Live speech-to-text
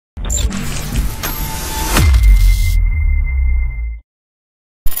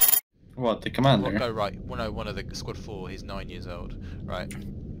What, the commander? Go right. Well, no, one of the squad 4. He's 9 years old. Right.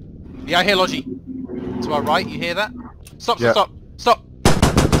 Yeah, I hear Logi. To our right, you hear that? Stop! Yeah. Stop! Stop!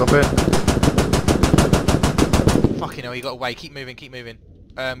 Stop it. Fucking hell, you got away. Keep moving. Keep moving.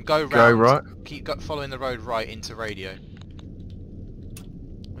 Go round. Go right. Keep following the road right into radio.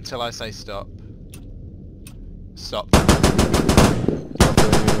 Until I say stop. Stop.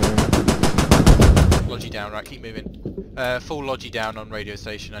 Logi down, right, keep moving. Full Logi down on radio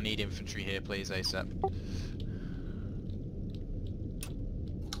station. I need infantry here, please, ASAP.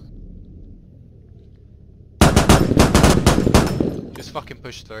 Just fucking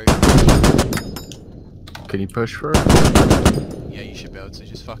push through. Can you push through? Yeah, you should be able to.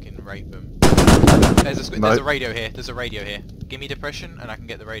 Just fucking rape them. There's a radio here. There's a radio here. Give me depression and I can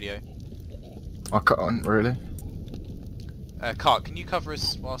get the radio. I can't, really. Cart, can you cover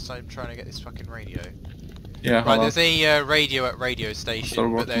us whilst I'm trying to get this fucking radio? Yeah, right, there's a radio at radio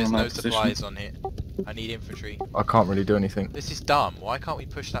station, but there's no supplies position. on it. I need infantry. I can't really do anything. This is dumb. Why can't we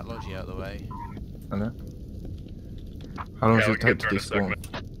push that Logi out of the way? I know. How long does it take to despawn?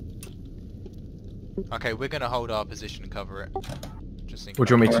 Okay, we're gonna hold our position and cover it. Just think. What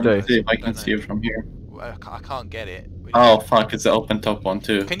do you want me to do? See if I can see it from here. I can't get it. Oh fuck, it's the open top one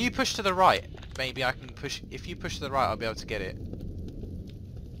too. Can you push to the right? Maybe I can push. If you push to the right, I'll be able to get it.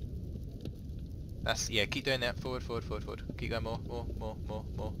 That's, yeah, keep doing that. Forward, forward, forward, forward. Keep going more.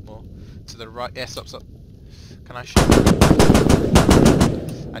 To the right. Yeah, stop, stop. Can I shoot?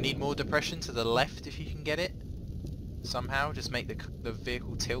 I need more depression to the left if you can get it. Somehow, just make the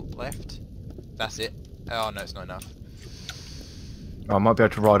vehicle tilt left. That's it. Oh no, it's not enough. Oh, I might be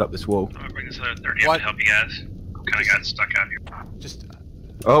able to ride up this wall. I'll bring this other 30 up to help you guys. Kinda got stuck out here. Just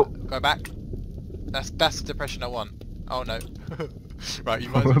Oh! go back. That's the depression I want. Oh no. Right, you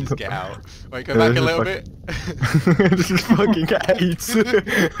might as well just get out. Wait, go back a little bit. This is fucking AIDS.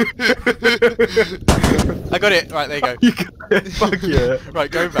 I got it. Right, there you go. You got it. Fuck yeah. Right,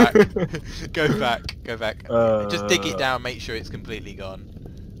 go back. Go back. Go back. Just dig it down. Make sure it's completely gone.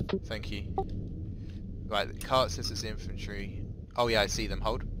 Thank you. Right, the cart says it's infantry. Oh yeah, I see them.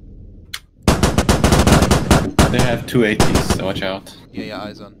 Hold. They have 2 ATs, so watch out. Yeah, yeah,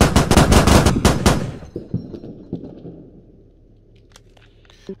 eyes on.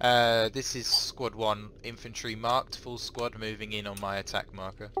 This is squad 1, infantry marked, full squad moving in on my attack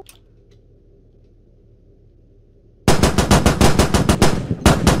marker.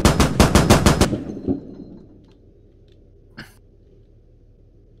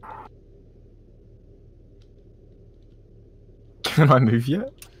 Can I move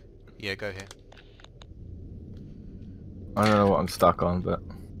yet? Yeah, go here. I don't know what I'm stuck on, but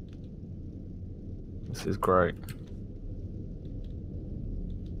this is great.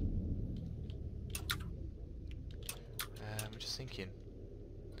 I'm just thinking.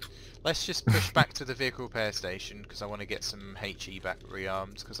 Let's just push back to the vehicle repair station because I want to get some HE back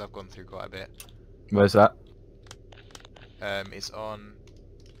rearmed because I've gone through quite a bit. Where's that? It's on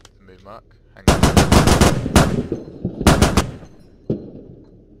the move mark. Hang on.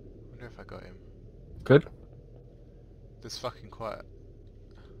 Wonder if I got him. Good. There's fucking quite. I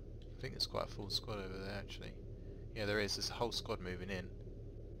think there's quite a full squad over there actually. Yeah, there is. There's a whole squad moving in.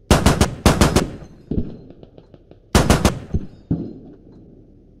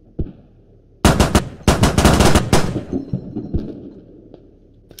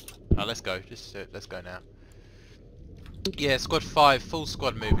 Let's go. Just let's go now. Yeah, squad 5, full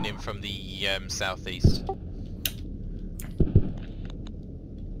squad moving in from the southeast.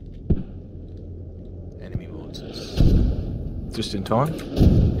 Enemy mortars. Just in time. Yeah.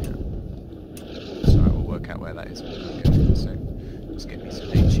 Sorry, we'll work out where that is. So just get me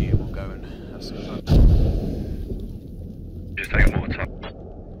some HE and we'll go and have some fun. Just take a mortar.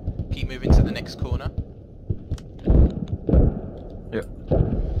 Keep moving to the next corner. Yep.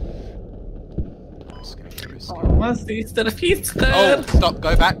 Was this the defeat? Oh, stop!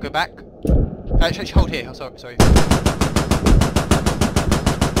 Go back! Go back! Actually, hold here. Oh, sorry, sorry.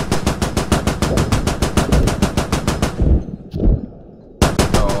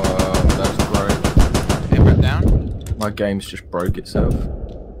 Oh, that's great. They're wrapped down. My game's just broke itself.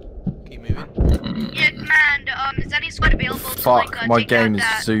 Keep moving. Yeah, command. Is any squad available to Fuck, like my take game out is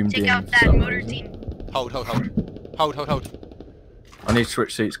that, zoomed take in out for that some motor reason. team? Hold, hold, hold. Hold, hold, hold. I need to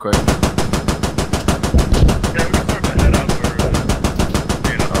switch seats quick. Yeah, we're gonna start my head up or,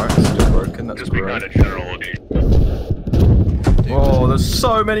 Alright, it's still broken, that's just be kind great. of general-looking. Oh, there's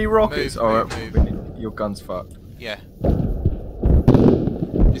so many rockets! Move, Alright, move. your gun's fucked. Yeah.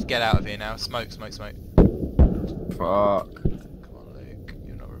 Just get out of here now. Smoke, smoke, smoke. Fuck. Come on, Luke.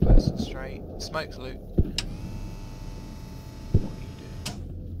 You're not reversing straight. Smokes, Luke. What are you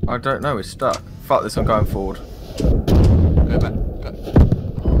doing? I don't know, it's stuck. Fuck this, I'm going forward. Go back. Go.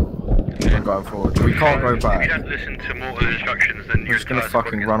 I'm going forward. We can't go If you back. don't listen to mortal instructions, then We're just gonna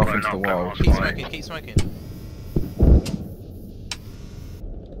fucking run off into the wall. Keep smoking, keep smoking.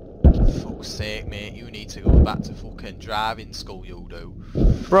 Fuck's sake, mate, you need to go back to fucking driving school, you do.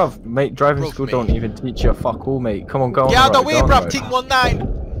 Bruv, mate, driving Bruv, school mate. don't even teach you fuck all, mate. Come on, go on. Yeah, the the road, way, go on the bruv, road. ting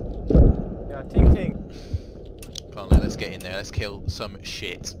 19! Yeah, ting ting. Come on, let's get in there, let's kill some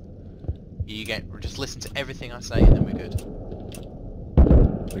shit. You just listen to everything I say and then we're good.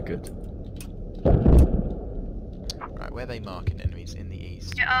 We're good. Right, where are they marking enemies? In the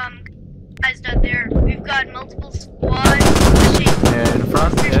east. Guys down there, we've got multiple squads pushing Yeah, in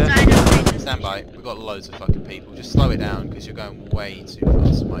front, this yeah. side of radio Stand by, station. we've got loads of fucking people. Just slow it down because you're going way too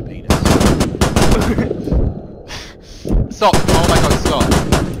fast for my penis. Stop! Oh my god, stop!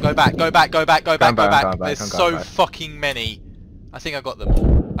 Go back, go back, go back, go back, go back. There's so fucking many. I think I got them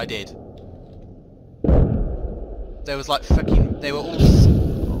all. I did. There was like fucking. They were all.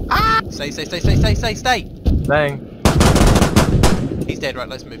 Ah! Stay! Dang. He's dead, right,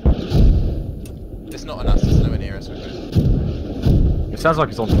 let's move. It's not on us, it's nowhere near us, we're good. It sounds like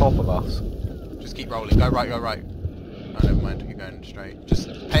it's on top of us. Just keep rolling, go right, go right. Oh, never mind, keep going straight. Just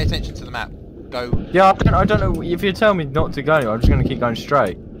pay attention to the map. Go. Yeah, I don't know. If you tell me not to go, I'm just going to keep going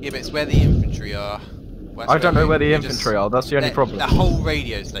straight. Yeah, but it's where the infantry are. I don't know where the infantry are, that's the only problem. The whole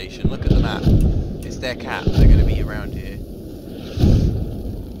radio station, look at the map. It's their cap, they're going to be around here.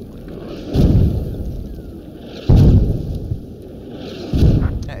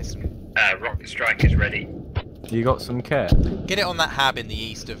 Rocket strike is ready. You got some care? Get it on that hab in the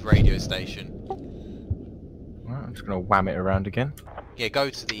east of radio station. Right, I'm just going to wham it around again. Yeah, go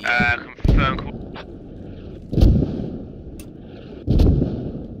to the... Confirm call.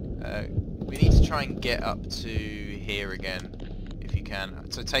 we need to try and get up to here again, if you can.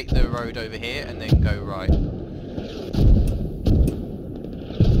 So take the road over here and then go right.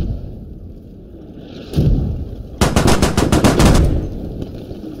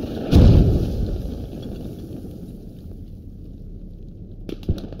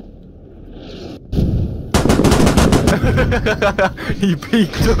 He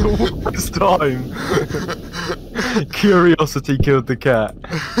peeked at the worst time. Curiosity killed the cat.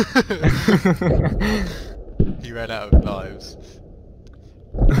 He ran out of lives.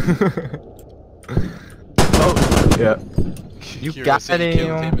 Oh, yeah. You got Curiosity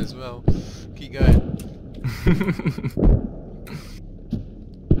killed him him. as well. Keep going.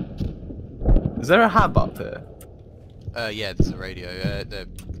 Is there a hab up here? Yeah, there's a radio.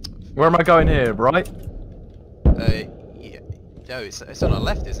 Where am I going here, right? Yeah. No, it's on our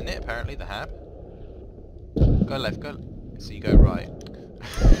left, isn't it? Apparently, the hab. Go left, go. So you go right.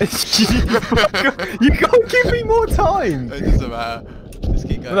 You can't give me more time! It doesn't matter. Just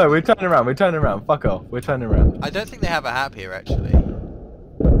keep going. No, we're turning around, fuck off, we're turning around. I don't think they have a hab here, actually.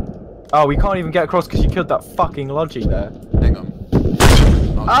 Oh, we can't even get across because you killed that fucking Logi there. Hang on.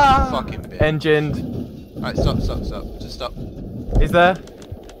 Oh, Ah! fucking bitch. Engined. Alright, stop. Just stop. Is there?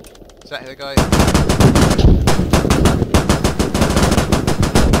 Is that the guy?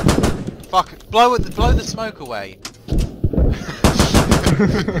 Fuck! Blow the smoke away. Right,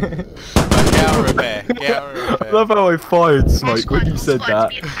 get out of repair. Get out of I repair. love how I fired smoke Squad, when you said squad,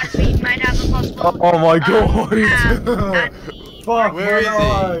 that. to be advised, we might have a possible, Oh my god! hab at the Fuck, Where is he?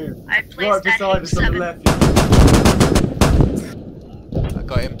 I placed Right that beside us on the H7. left. I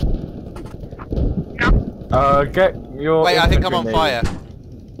got him. No, Get your. Wait, I think I'm infantry on near. fire.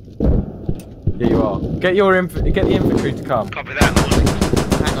 Yeah, you are. Get the infantry to come. Copy that.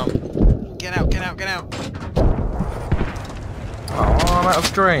 Hang on. Get out. Oh, I'm out of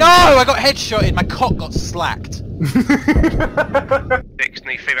string. No! I got headshotted. My cock got slacked. Fix,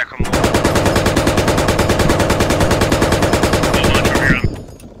 need feedback on more.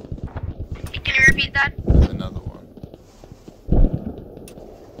 can you repeat that? There's another one.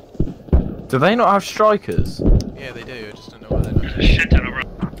 Do they not have strikers? Yeah, they do. I just don't know why they're not. Shit ton of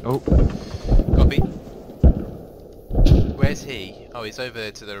Oh. Copy. Where's he? Oh, he's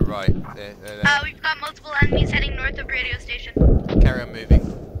over to the right. There. We've got multiple enemies heading north of radio station. Carry on moving.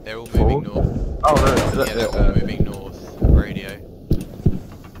 They're all moving north. Oh, Yeah, they're all moving north of radio.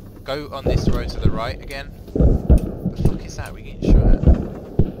 Go on this road to the right again. What the fuck is that? We're getting shot at.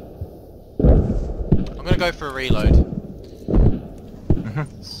 I'm gonna go for a reload.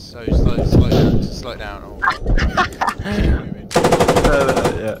 So slow down. Oh. Keep moving.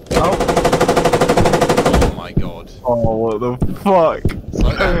 Yeah. Oh. Oh my god. Oh, what the fuck?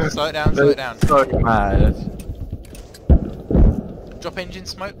 Slow it down. So mad. Drop engine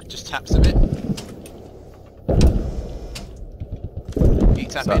smoke, just taps a bit.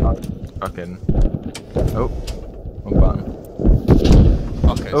 tap So, in. fucking. Oh, wrong button.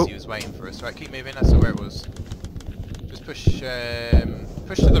 Fuckers, Oh. he was waiting for us. Right, keep moving. That's where it was. Just push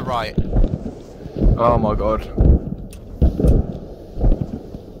to the right. Oh my god.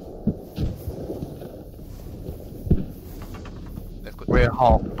 They've got We're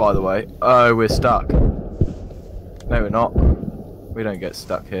hot, by the way. Oh, we're stuck. No, we're not. We don't get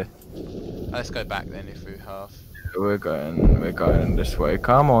stuck here. Let's go back then if we're half. We're going this way.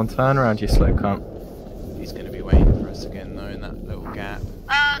 Come on, turn around, you slow cunt. He's going to be waiting for us again though in that little gap.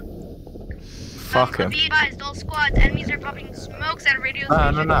 Fuck him. Be advised, all squads, enemies are popping smokes at a radio No,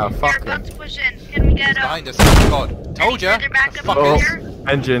 station. no, They're fuck about him. to push in. Can we get Behind us, oh god. Told ya! They're back up Oh, here.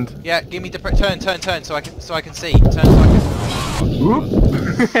 engined. Yeah, give me the turn so I can see. Turn so I can. Whoop.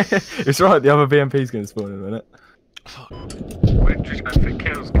 It's right, the other BMP's gonna spawn in a minute. We're just going for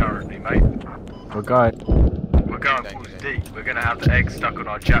kills currently, mate. We're going. We're going balls deep. We're going to have the egg stuck on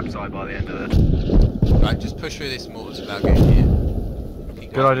our Jap side by the end of this. Right, just push through this mortars without getting hit.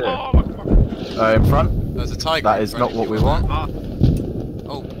 Keep Good going. idea. In front. There's a tiger. That in is front not if what you we want.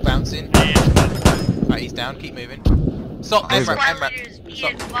 Oh, bouncing. Right, he's down. Keep moving. Stop, Move it. MRAP. Leaders, be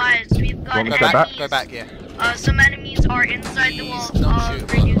Stop. advised, we've got Want me to Go go enemies. back. Go back. Yeah. Some enemies are inside the wall He's not of shootable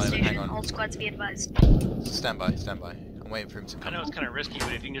at radio the moment, hang station. on. All squads be advised. Stand by. Stand by. I'm waiting for him to I come. know it's kind of risky, but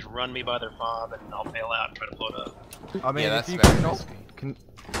if you can just run me by their fob and I'll bail out and try to blow it up. I mean, Yeah, if that's you very cannot,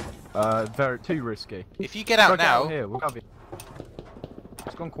 risky. very too risky. If you get out now, Here, we'll cover you.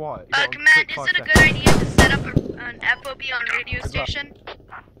 It's gone quiet. You got a Command, quick is 5 it a good seconds. idea to set up an FOB on radio Good luck. station?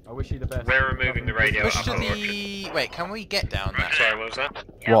 I wish you the best. We're removing the radio. push to I'm not the. Wait, can we get down that? Sorry, what was that?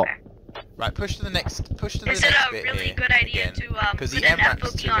 Yeah, What? okay. Right, push to the next. Push to the Is it next a bit really here. good idea again. to put the an MRAP's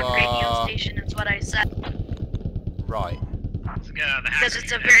FOB to on radio our station is what I said. right. Because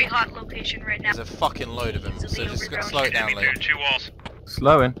it's a very hot location right now. There's a fucking load of them, so Easily just overgrown. slow it down, Lee. Two walls.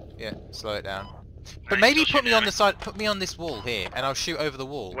 Slowing. Yeah, slow it down. But maybe put me on the side. Put me on this wall here, and I'll shoot over the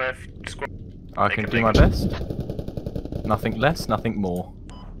wall. Where squad? I can do my best. Nothing less, nothing more.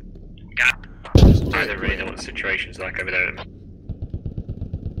 Just do I it. don't really know what the situation's like over there.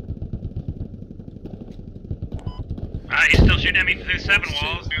 He's still shooting at me through 7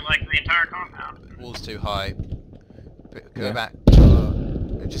 walls, through like the entire compound. Wall's too high. Go Yeah. back.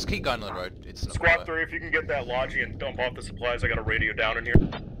 Just keep going on the road. It's not gonna Squad work. 3, if you can get that lodgy and dump off the supplies, I got a radio down in here.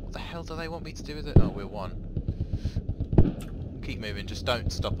 What the hell do they want me to do with it? Oh, we're one. Keep moving. Just don't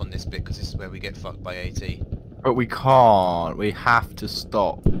stop on this bit because this is where we get fucked by AT. But we can't. We have to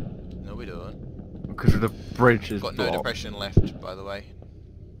stop. No, we don't. Because the bridge is Got no blocked. depression left, by the way.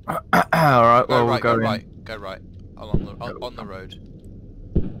 Alright, Go well, we'll right. go Go in. right. Go right. On the road.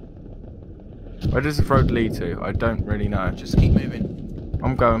 Where does the road lead to? I don't really know. Just keep moving.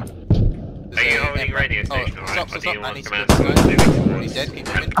 I'm going. Are you holding radio station? Stop, Or stop, do you I want need to command go. squad moving towards? He's dead, keep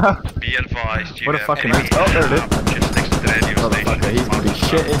moving. Be advised, you What a have fucking enemy mess. Oh, there it is. just next to the radio Motherfucker, he's gonna be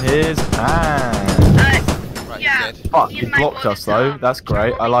station. shitting his pants. Right, Yeah. he's dead. Fuck, Me he and my blocked squad us is, though. That's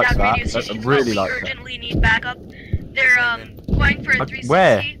great. I like patrolling that. radio I stations, really but we like that. urgently need backup. They're going for a 360,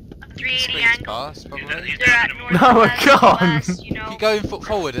 where? 380 Springs angle. past, probably. They're at No, I northwest, can't. west, you know. Keep going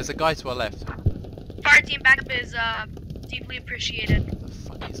forward, there's a guy to our left. Fire team backup is deeply appreciated. What the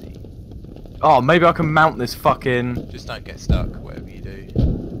fuck is he? Oh, maybe I can mount this fucking. Just don't get stuck, whatever you do.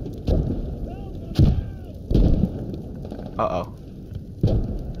 Uh-oh.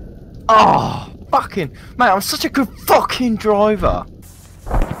 Oh, fucking. Mate, I'm such a good fucking driver.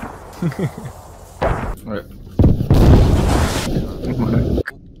 Right.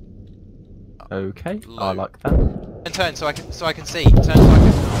 Okay, I like that. And turn so I can see. Turn so I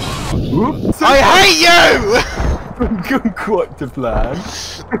can. Whoops. I hate you! Quite the plan.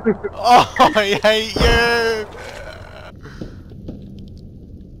 Oh, I hate you!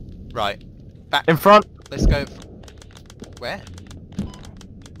 Right, back. In front. Let's go. Where?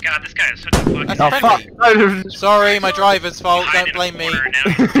 God, this guy is such a fucking... That's Oh friendly. fuck! Sorry, my driver's fault. Hide Don't in a blame me. corner, now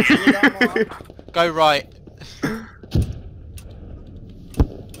he's dead. Go right.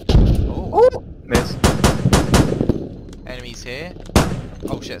 Oh, Oh, miss. enemies here.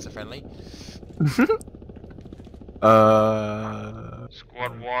 Oh shit, it's a friendly.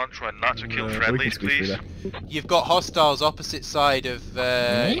 Squad 1, try not to kill we can friendlies, squeeze please. through You've got hostiles opposite side of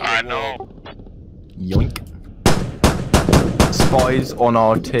I your know. wall. Yoink. Spies on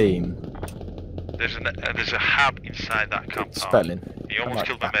our team. There's a hub inside that compound. Spelling. He almost like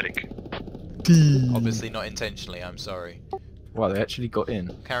killed my that. medic. Obviously not intentionally, I'm sorry. Well, they actually got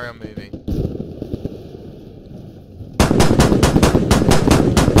in. Carry on moving.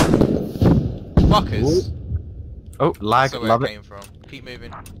 Fuckers. Oh, lag, That's where love it it. came from. Keep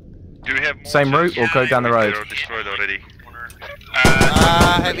moving. Do we have more Same route or go down the road? They're destroyed already.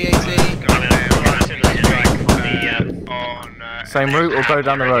 Heavy AT. Same route or go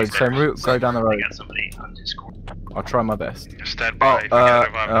down the road? Same route, go down the road. Got somebody on Discord. I'll try my best. Stand Oh, by. if we get a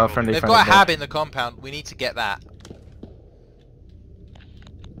revival. friendly, They've friendly. got a hab in the compound. We need to get that.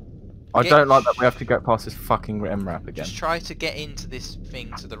 I don't like that we have to get past this fucking MRAP again. Just try to get into this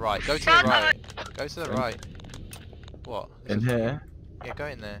thing to the right. Go to the right. Go to the right. What? In here, Yeah, go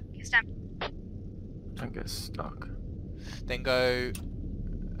in there. Stand. don't get stuck. Then go.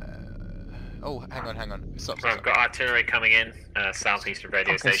 Oh, hang on. Stop. So I've got artillery coming in, southeast of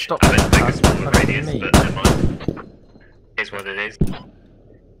radio Okay, station. stop. I don't think it's That's the what I radius, mean. but never mind. Here's what it is.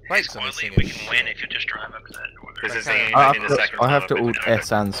 Brakes on this Quietly, thing. we is can shit. win if you just drive up to that northern. This is Okay. the I in the second have to time I've alt been over.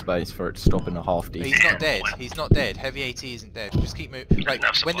 S and space for it to stop in a half But D. he's not dead. He's not dead. Heavy AT isn't dead. Just keep moving. Like,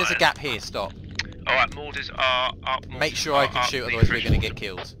 enough when there's a supply. gap here, stop. Alright, mortars are up. Make sure I can shoot, otherwise we're gonna get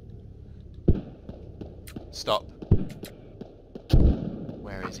killed. Stop.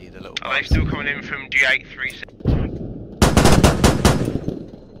 Where is he, the little Are they boss? still coming in from G836?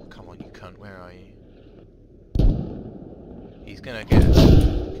 Come on, you cunt. Where are you? He's gonna get.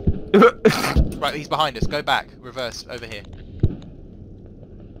 Right, he's behind us. Go back. Reverse. Over here.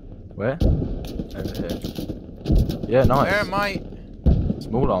 Where? Over here. Yeah, nice. Where am I?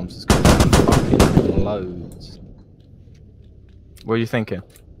 Small arms is good. Fucking loads. What are you thinking?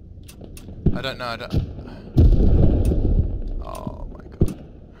 I don't know. Oh my god.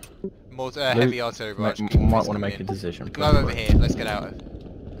 More heavy artillery barrage. Might want to make a decision. Go over here. Let's get out.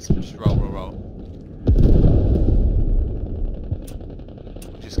 Let's just roll.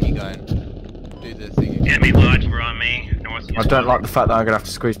 Just keep going. Do the thing. Enemy large were on me. North. I don't like the fact that I'm gonna have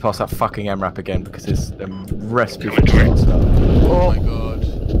to squeeze past that fucking MRAP again because it's the recipe for Coming disaster. Oh my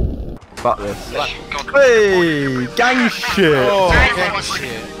god. Fuck this. Like, Hey, gang shit! oh, Nice. gang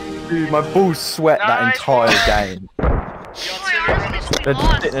shit. Dude, my balls sweat that Nice. entire game. Oh, They're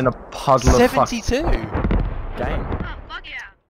just sitting in a puddle of fucking 72. game.